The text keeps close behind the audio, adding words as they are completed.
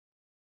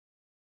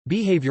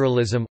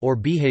Behavioralism or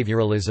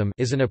behavioralism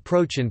is an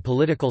approach in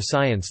political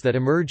science that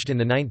emerged in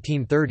the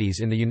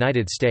 1930s in the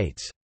United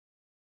States.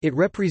 It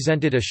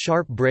represented a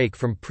sharp break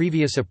from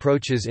previous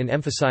approaches in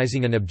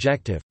emphasizing an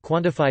objective,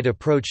 quantified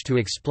approach to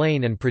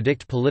explain and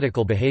predict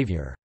political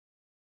behavior.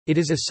 It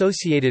is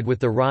associated with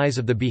the rise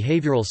of the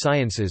behavioral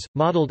sciences,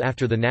 modeled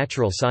after the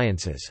natural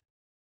sciences.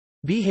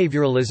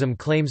 Behavioralism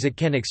claims it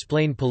can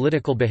explain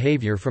political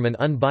behavior from an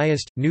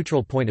unbiased,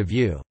 neutral point of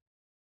view.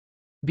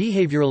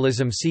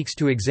 Behavioralism seeks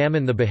to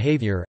examine the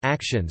behavior,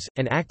 actions,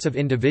 and acts of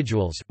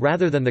individuals,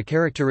 rather than the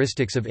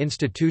characteristics of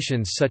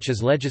institutions such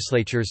as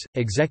legislatures,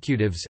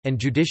 executives, and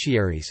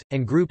judiciaries,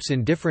 and groups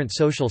in different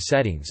social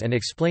settings, and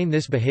explain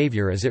this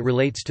behavior as it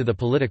relates to the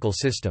political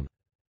system.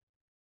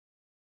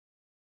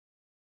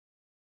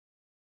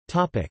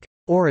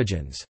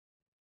 Origins.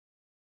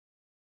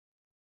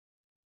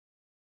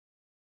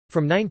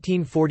 From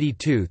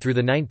 1942 through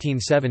the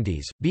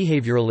 1970s,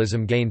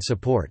 behavioralism gained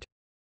support.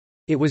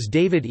 It was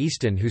David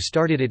Easton who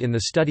started it in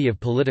the study of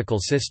political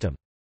system.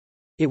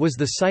 It was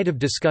the site of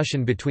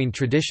discussion between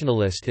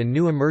traditionalist and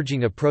new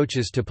emerging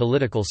approaches to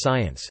political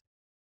science.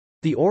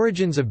 The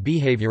origins of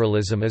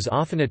behavioralism is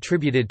often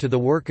attributed to the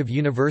work of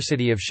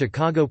University of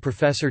Chicago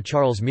professor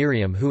Charles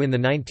Merriam, who in the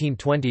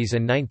 1920s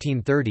and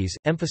 1930s,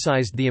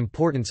 emphasized the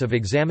importance of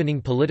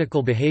examining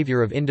political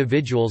behavior of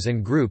individuals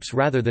and groups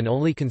rather than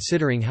only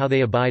considering how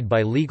they abide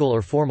by legal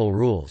or formal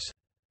rules.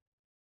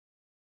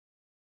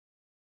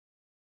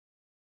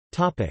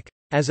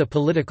 As a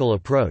political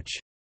approach.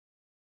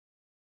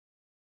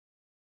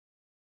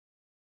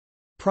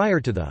 Prior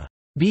to the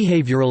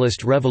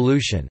behavioralist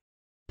revolution,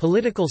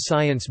 political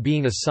science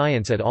being a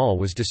science at all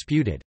was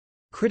disputed.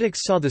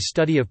 Critics saw the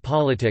study of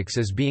politics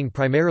as being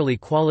primarily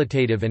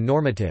qualitative and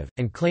normative,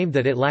 and claimed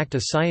that it lacked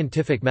a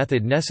scientific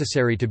method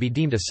necessary to be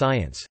deemed a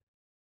science.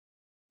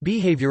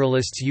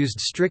 Behavioralists used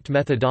strict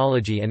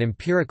methodology and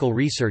empirical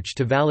research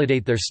to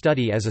validate their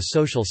study as a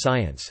social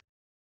science.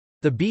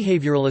 The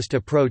behavioralist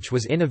approach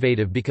was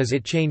innovative because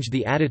it changed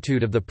the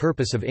attitude of the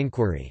purpose of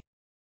inquiry.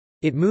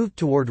 It moved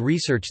toward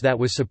research that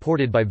was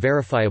supported by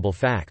verifiable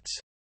facts.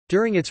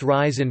 During its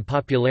rise in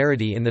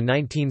popularity in the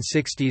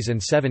 1960s and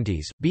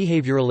 70s,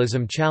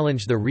 behavioralism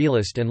challenged the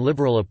realist and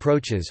liberal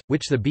approaches,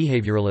 which the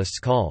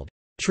behavioralists called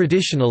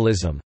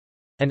traditionalism,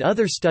 and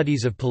other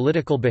studies of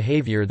political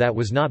behavior that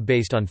was not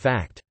based on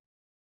fact.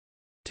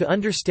 To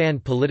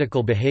understand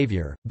political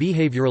behavior,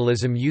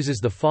 behavioralism uses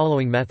the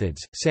following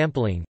methods: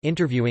 sampling,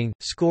 interviewing,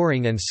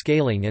 scoring and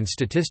scaling, and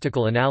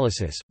statistical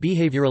analysis.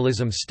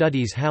 Behavioralism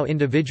studies how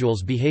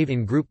individuals behave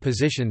in group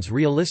positions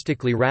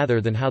realistically rather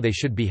than how they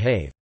should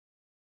behave.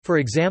 For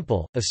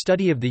example, a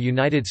study of the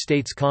United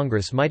States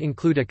Congress might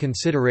include a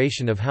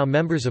consideration of how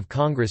members of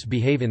Congress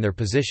behave in their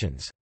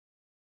positions.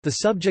 The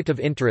subject of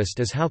interest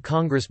is how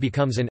Congress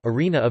becomes an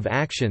arena of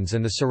actions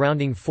and the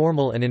surrounding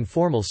formal and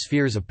informal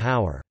spheres of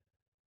power.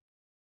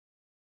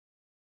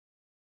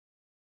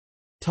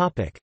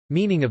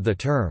 Meaning of the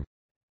term.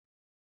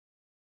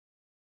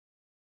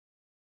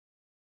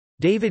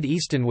 David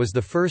Easton was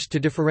the first to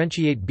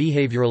differentiate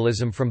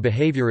behavioralism from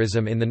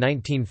behaviorism in the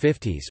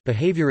 1950s.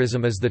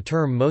 Behaviorism is the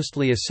term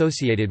mostly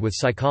associated with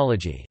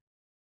psychology.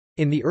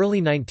 In the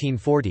early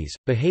 1940s,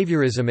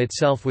 behaviorism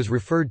itself was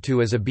referred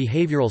to as a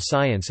behavioral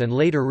science and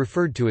later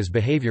referred to as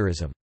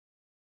behaviorism.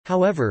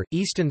 However,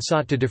 Easton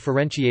sought to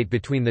differentiate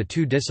between the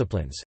two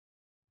disciplines.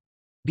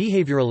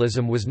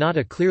 Behavioralism was not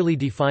a clearly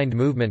defined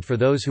movement for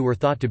those who were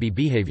thought to be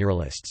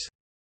behavioralists.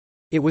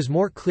 It was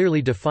more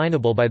clearly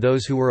definable by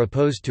those who were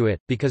opposed to it,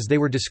 because they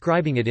were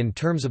describing it in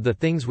terms of the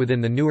things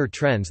within the newer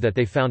trends that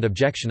they found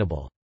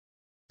objectionable.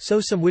 So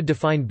some would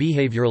define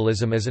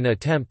behavioralism as an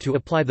attempt to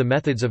apply the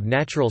methods of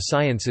natural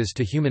sciences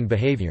to human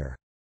behavior.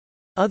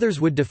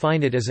 Others would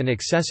define it as an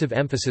excessive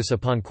emphasis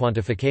upon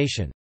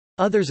quantification.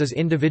 Others as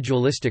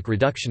individualistic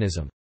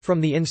reductionism. From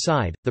the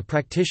inside, the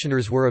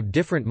practitioners were of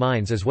different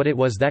minds as what it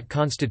was that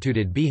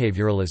constituted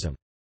behavioralism.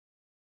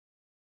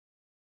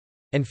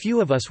 And few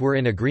of us were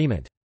in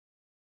agreement.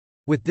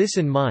 With this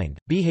in mind,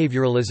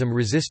 behavioralism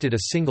resisted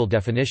a single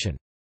definition.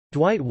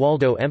 Dwight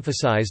Waldo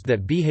emphasized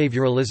that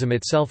behavioralism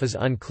itself is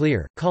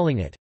unclear, calling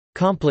it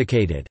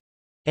complicated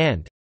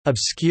and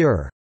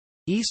obscure.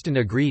 Easton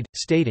agreed,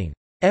 stating,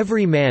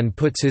 "Every man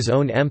puts his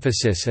own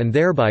emphasis and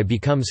thereby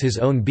becomes his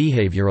own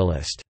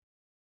behavioralist."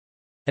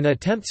 And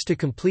attempts to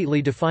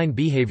completely define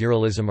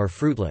behavioralism are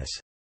fruitless.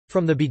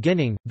 From the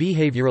beginning,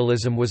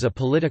 behavioralism was a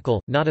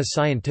political, not a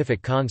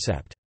scientific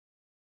concept.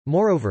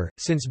 Moreover,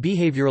 since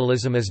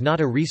behavioralism is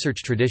not a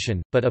research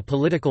tradition, but a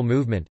political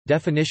movement,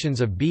 definitions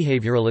of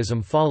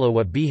behavioralism follow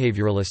what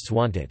behavioralists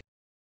wanted.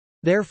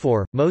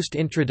 Therefore, most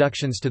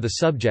introductions to the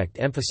subject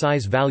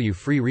emphasize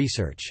value-free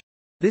research.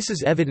 This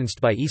is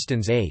evidenced by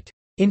Easton's 8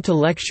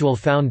 intellectual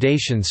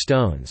foundation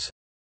stones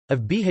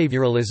of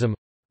behavioralism.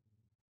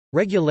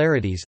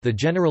 Regularities, the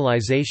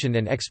generalization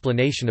and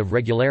explanation of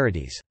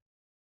regularities.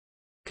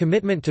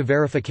 Commitment to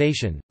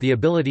verification, the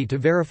ability to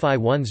verify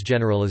one's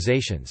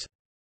generalizations.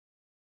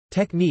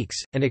 Techniques,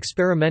 an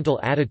experimental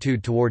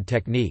attitude toward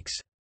techniques.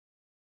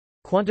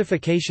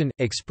 Quantification –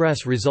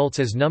 express results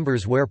as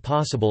numbers where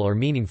possible or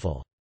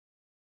meaningful.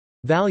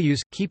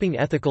 Values, keeping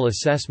ethical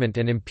assessment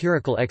and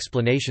empirical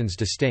explanations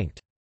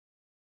distinct.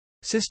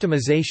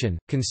 Systemization,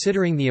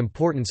 considering the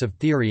importance of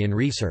theory in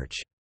research.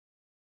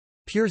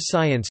 Pure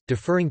science,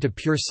 deferring to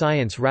pure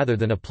science rather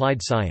than applied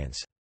science.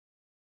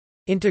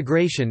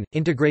 Integration,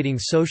 integrating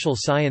social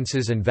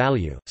sciences and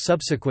value.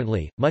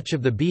 Subsequently, much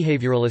of the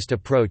behavioralist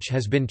approach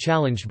has been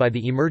challenged by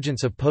the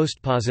emergence of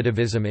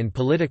postpositivism in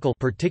political,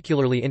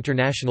 particularly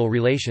international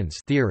relations,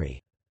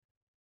 theory.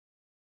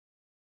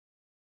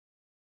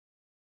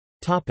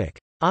 Topic: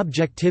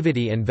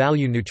 Objectivity and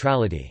value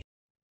neutrality.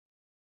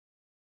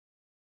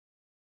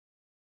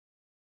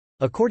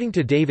 According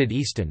to David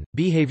Easton,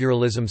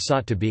 behavioralism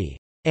sought to be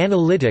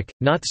analytic,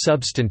 not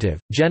substantive,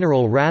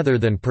 general rather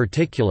than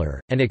particular,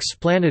 and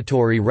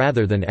explanatory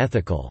rather than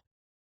ethical.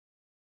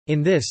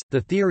 In this,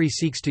 the theory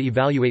seeks to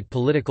evaluate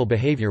political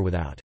behavior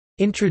without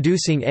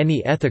introducing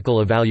any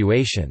ethical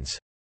evaluations.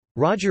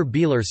 Roger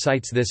Beeler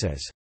cites this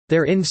as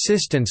their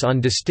insistence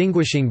on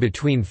distinguishing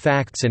between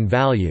facts and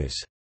values.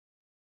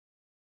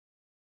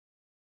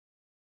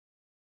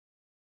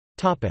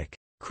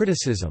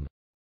 Criticism.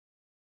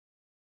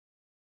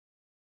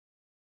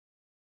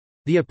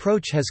 The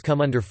approach has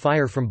come under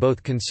fire from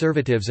both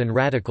conservatives and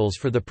radicals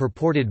for the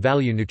purported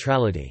value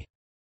neutrality.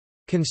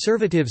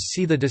 Conservatives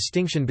see the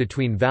distinction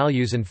between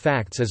values and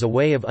facts as a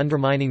way of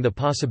undermining the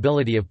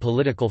possibility of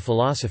political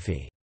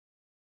philosophy.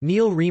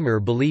 Neil Reamer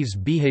believes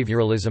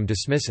behavioralism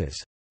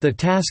dismisses the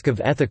task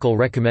of ethical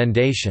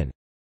recommendation,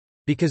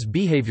 because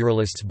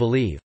behavioralists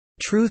believe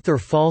truth or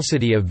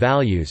falsity of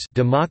values,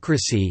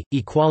 democracy,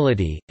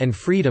 equality, and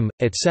freedom,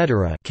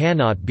 etc.,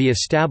 cannot be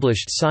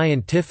established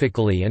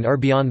scientifically and are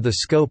beyond the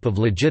scope of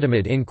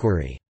legitimate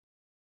inquiry.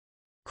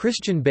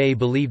 Christian Bay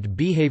believed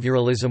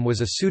behavioralism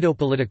was a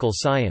pseudo-political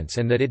science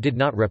and that it did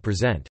not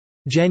represent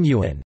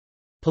genuine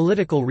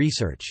political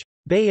research.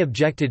 Bay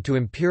objected to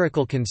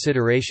empirical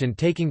consideration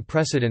taking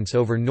precedence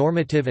over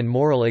normative and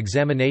moral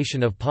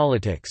examination of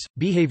politics.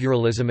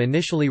 Behavioralism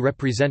initially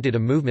represented a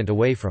movement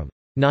away from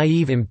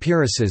naive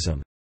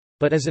empiricism,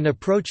 but as an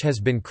approach has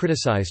been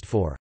criticized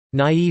for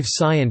naive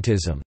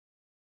scientism.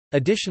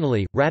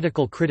 Additionally,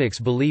 radical critics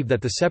believe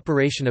that the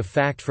separation of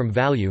fact from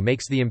value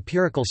makes the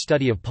empirical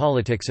study of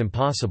politics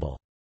impossible.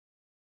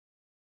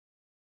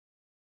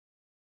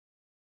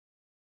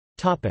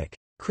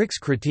 Crick's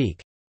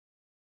critique.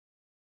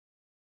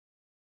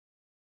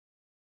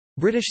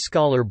 British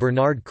scholar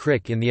Bernard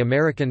Crick in The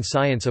American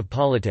Science of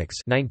Politics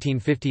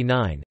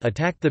 1959,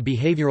 attacked the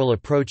behavioral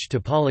approach to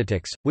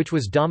politics, which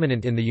was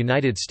dominant in the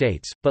United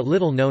States, but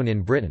little known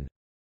in Britain.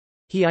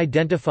 He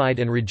identified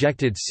and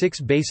rejected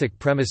 6 basic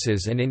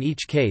premises and in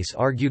each case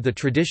argued the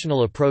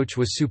traditional approach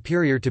was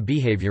superior to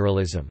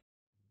behavioralism.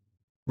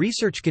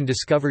 Research can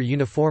discover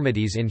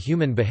uniformities in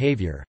human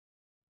behavior.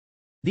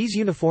 These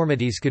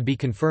uniformities could be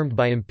confirmed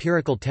by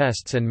empirical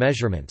tests and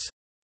measurements.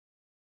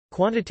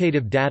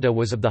 Quantitative data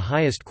was of the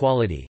highest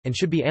quality, and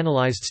should be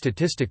analyzed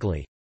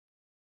statistically.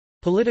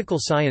 Political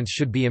science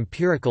should be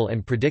empirical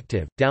and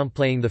predictive,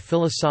 downplaying the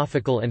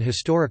philosophical and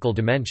historical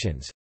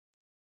dimensions.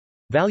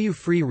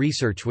 Value-free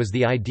research was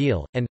the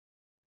ideal, and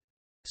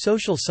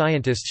social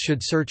scientists should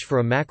search for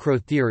a macro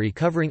theory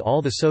covering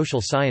all the social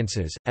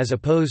sciences, as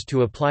opposed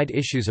to applied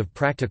issues of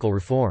practical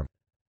reform.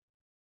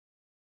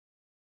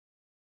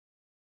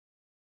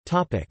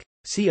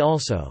 See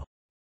also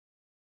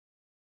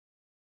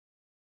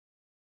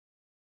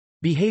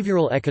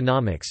behavioral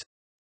economics,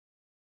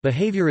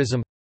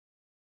 behaviorism,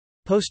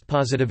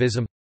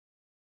 postpositivism,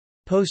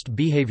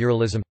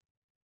 post-behavioralism.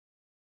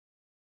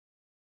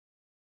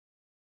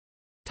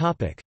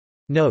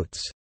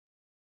 Notes.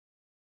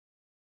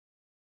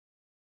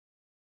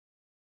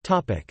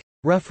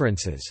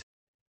 References.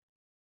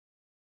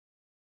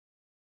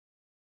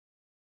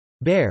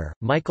 Baer,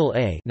 Michael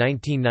A.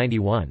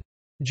 1991.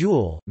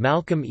 Jewell,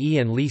 Malcolm E.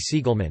 and Lee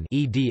Siegelman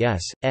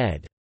eds,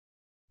 ed.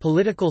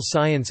 Political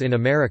Science in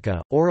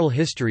America, Oral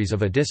Histories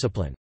of a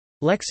Discipline.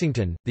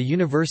 Lexington, The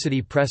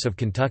University Press of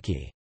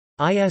Kentucky.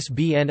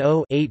 ISBN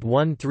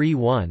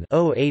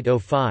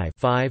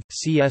 0-8131-0805-5,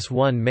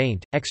 CS1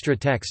 maint, extra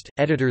text,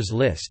 editors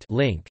list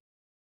link.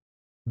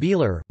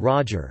 Beeler,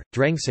 Roger,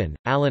 Drengson,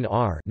 Alan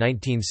R.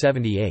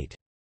 1978.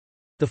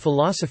 The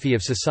Philosophy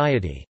of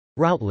Society.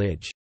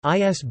 Routledge.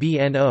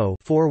 ISBN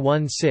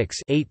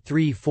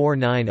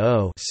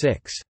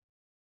 0-416-83490-6.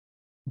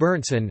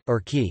 Berntsen,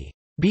 Erkki.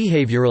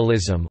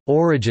 Behavioralism,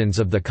 Origins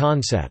of the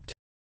Concept.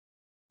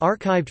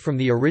 Archived from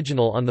the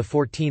original on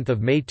 14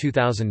 May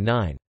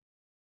 2009.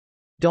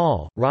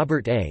 Dahl,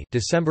 Robert A.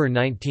 December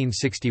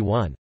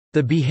 1961.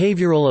 The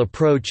Behavioral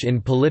Approach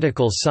in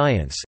Political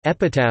Science,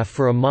 Epitaph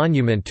for a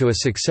Monument to a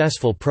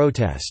Successful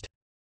Protest.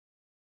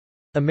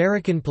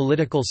 American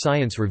Political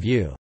Science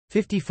Review.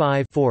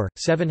 55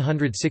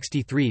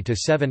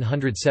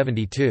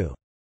 763–772.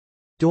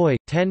 doi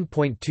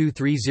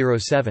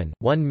 10.2307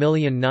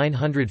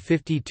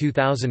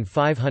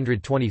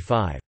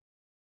 1952525.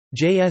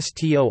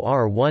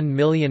 JSTOR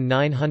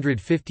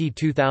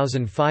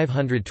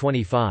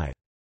 1952525.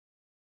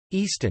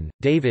 Easton,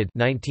 David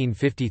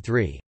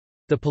 1953.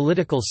 The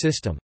Political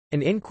System.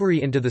 An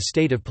Inquiry into the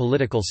State of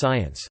Political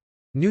Science.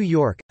 New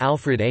York,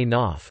 Alfred A.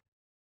 Knopf.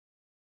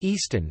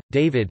 Easton,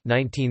 David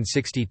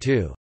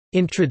 1962.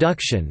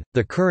 Introduction,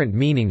 The Current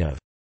Meaning of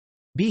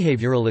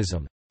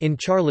Behavioralism. In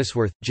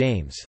Charlesworth,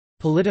 James.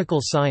 Political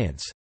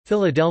Science.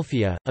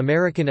 Philadelphia,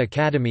 American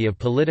Academy of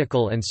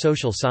Political and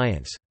Social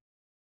Science.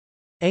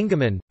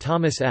 Engemann,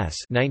 Thomas S.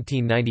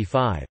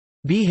 1995.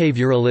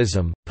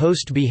 Behavioralism,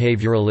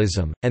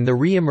 Post-Behavioralism, and the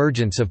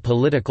Re-emergence of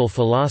Political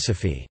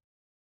Philosophy.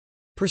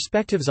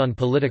 Perspectives on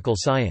Political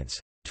Science.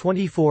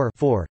 24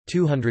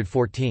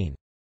 214.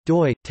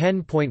 doi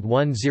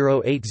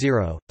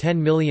 10.1080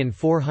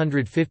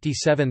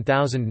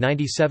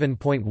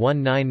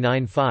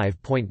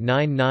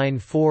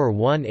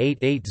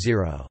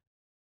 104597.1995.99418880.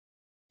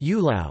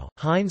 Uhlau,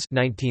 Heinz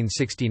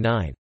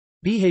 1969.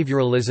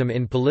 Behavioralism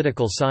in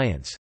Political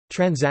Science.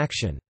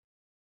 Transaction.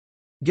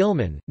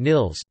 Gilman,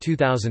 Nils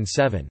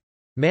 2007.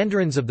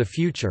 Mandarins of the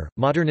Future,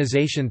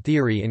 Modernization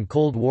Theory in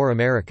Cold War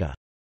America.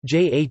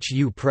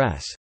 JHU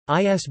Press.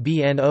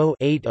 ISBN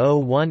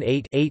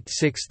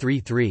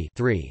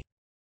 0-8018-8633-3.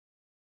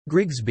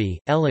 Grigsby,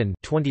 Ellen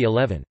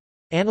 2011.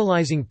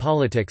 Analyzing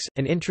Politics,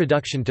 An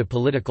Introduction to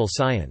Political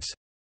Science.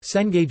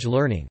 Cengage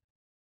Learning.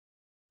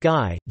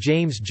 Guy,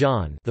 James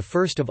John, the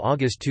 1st of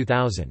August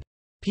 2000.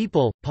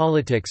 People,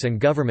 Politics and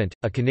Government: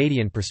 A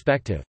Canadian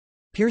Perspective.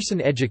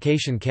 Pearson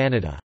Education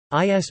Canada.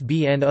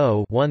 ISBN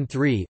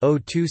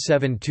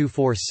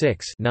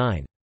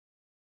 0-13-027246-9.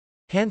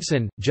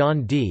 Hansen,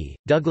 John D.,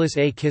 Douglas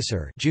A.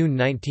 Kisser, June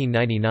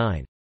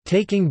 1999.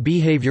 Taking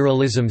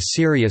Behavioralism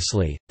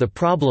Seriously: The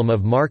Problem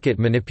of Market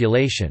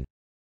Manipulation.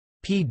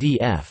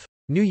 PDF.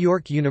 New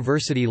York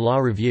University Law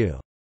Review.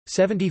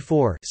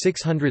 74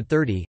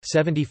 630,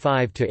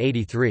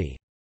 75–83.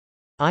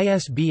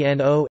 ISBN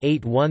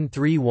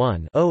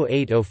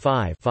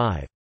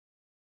 0-8131-0805-5.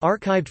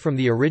 Archived from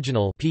the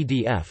original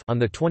PDF on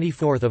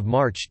 24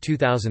 March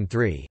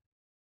 2003.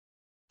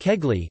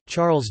 Kegley,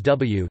 Charles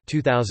W.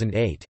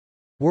 2008.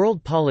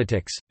 World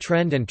Politics,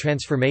 Trend and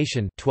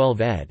Transformation 12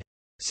 ed.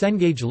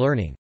 Cengage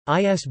Learning.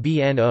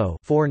 ISBN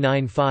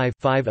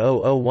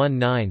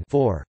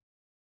 0-495-50019-4.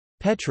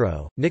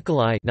 Petro,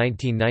 Nikolai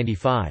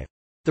 1995.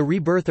 The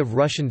Rebirth of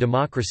Russian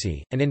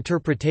Democracy, An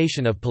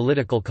Interpretation of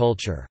Political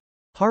Culture.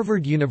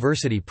 Harvard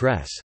University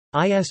Press.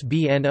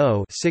 ISBN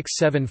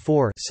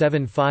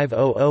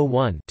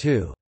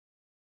 0-674-75001-2.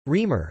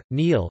 Reamer,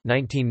 Neil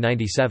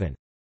 1997.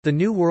 The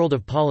New World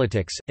of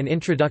Politics, An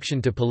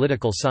Introduction to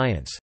Political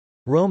Science.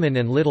 Rowman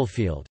and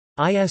Littlefield.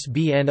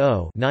 ISBN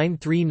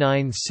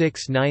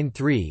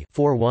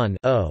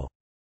 0-9396934-1-0.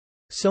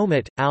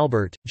 Somit,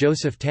 Albert,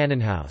 Joseph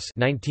Tannenhaus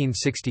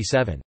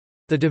 1967.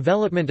 The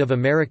Development of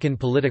American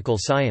Political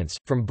Science,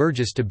 From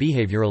Burgess to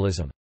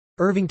Behavioralism.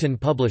 Irvington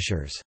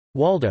Publishers.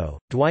 Waldo,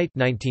 Dwight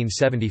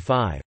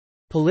 1975.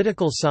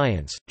 Political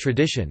Science,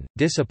 Tradition,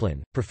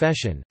 Discipline,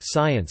 Profession,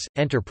 Science,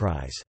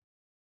 Enterprise.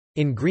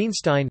 In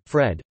Greenstein,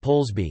 Fred,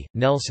 Polsby,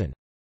 Nelson.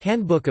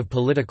 Handbook of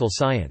Political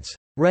Science.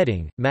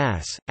 Reading,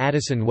 Mass.,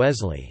 Addison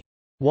Wesley.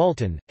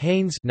 Walton,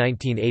 Haynes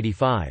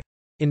 1985.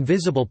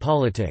 Invisible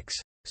Politics.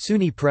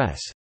 SUNY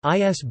Press.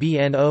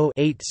 ISBN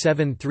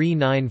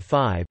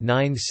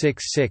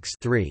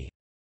 0-87395-966-3.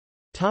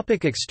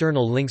 Topic: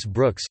 external links.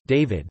 Brooks,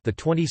 David. The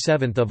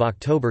 27th of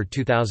October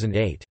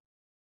 2008.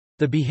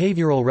 The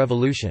Behavioral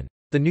Revolution.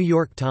 The New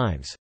York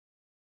Times.